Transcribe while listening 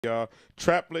y'all.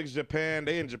 Trapflix Japan,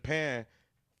 they in Japan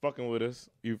fucking with us.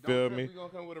 You feel me? We're going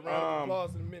to come with a round of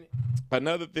applause in a minute.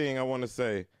 Another thing I want to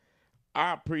say,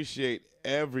 I appreciate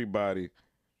everybody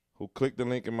who clicked the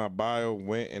link in my bio,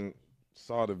 went and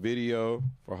saw the video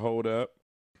for Hold Up.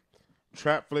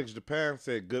 Trapflix Japan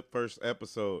said, good first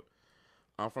episode.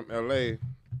 I'm from LA,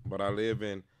 but I live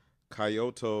in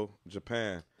Kyoto,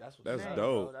 Japan. That's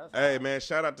dope. Hey, man,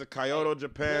 shout out to Kyoto,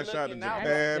 Japan. Shout out to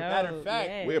Japan. Matter of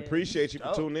fact, we appreciate you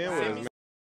for tuning in with us, man.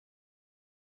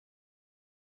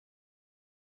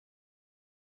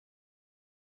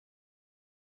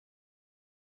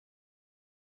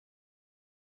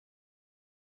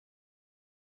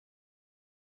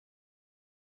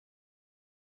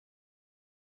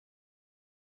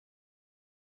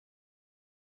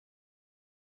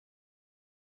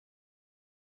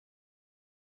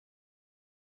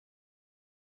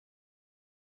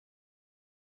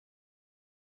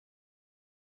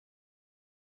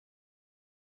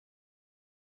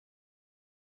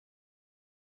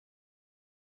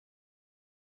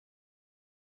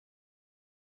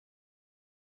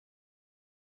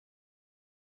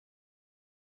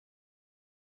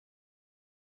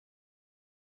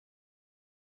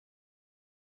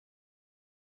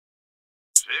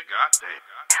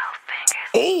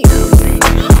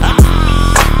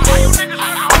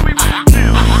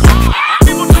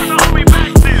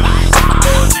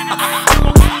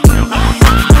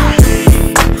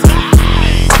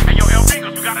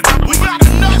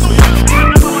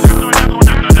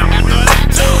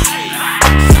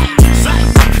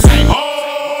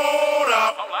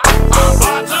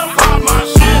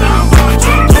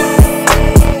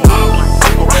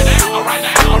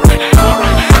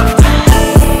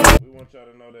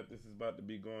 To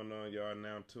be going on, y'all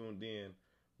now tuned in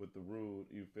with the Rude,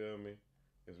 you feel me?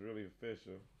 It's really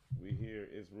official. We here,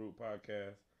 it's Rude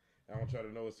Podcast. I want y'all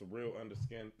to know it's a real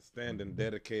understanding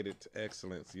dedicated to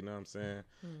excellence, you know what I'm saying?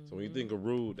 So when you think of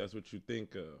Rude, that's what you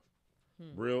think of.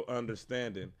 Real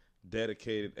understanding,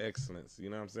 dedicated excellence, you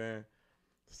know what I'm saying?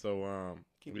 So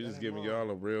we just giving y'all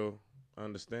a real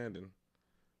understanding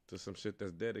to some shit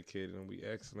that's dedicated, and we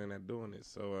excellent at doing it.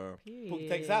 So Pook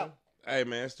takes out. Hey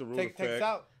man, it's the Rude Effect. Takes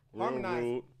out. Real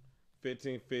Rude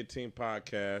 1515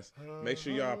 podcast. Make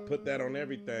sure y'all put that on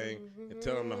everything and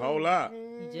tell them the whole lot.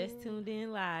 You just tuned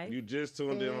in live. We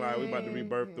about to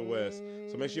rebirth the West.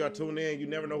 So make sure y'all tune in. You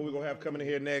never know who we're going to have coming in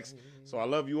here next. So I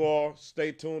love you all.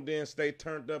 Stay tuned in. Stay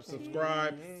turned up.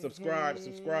 Subscribe.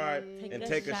 And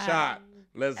take a shot.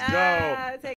 Let's go.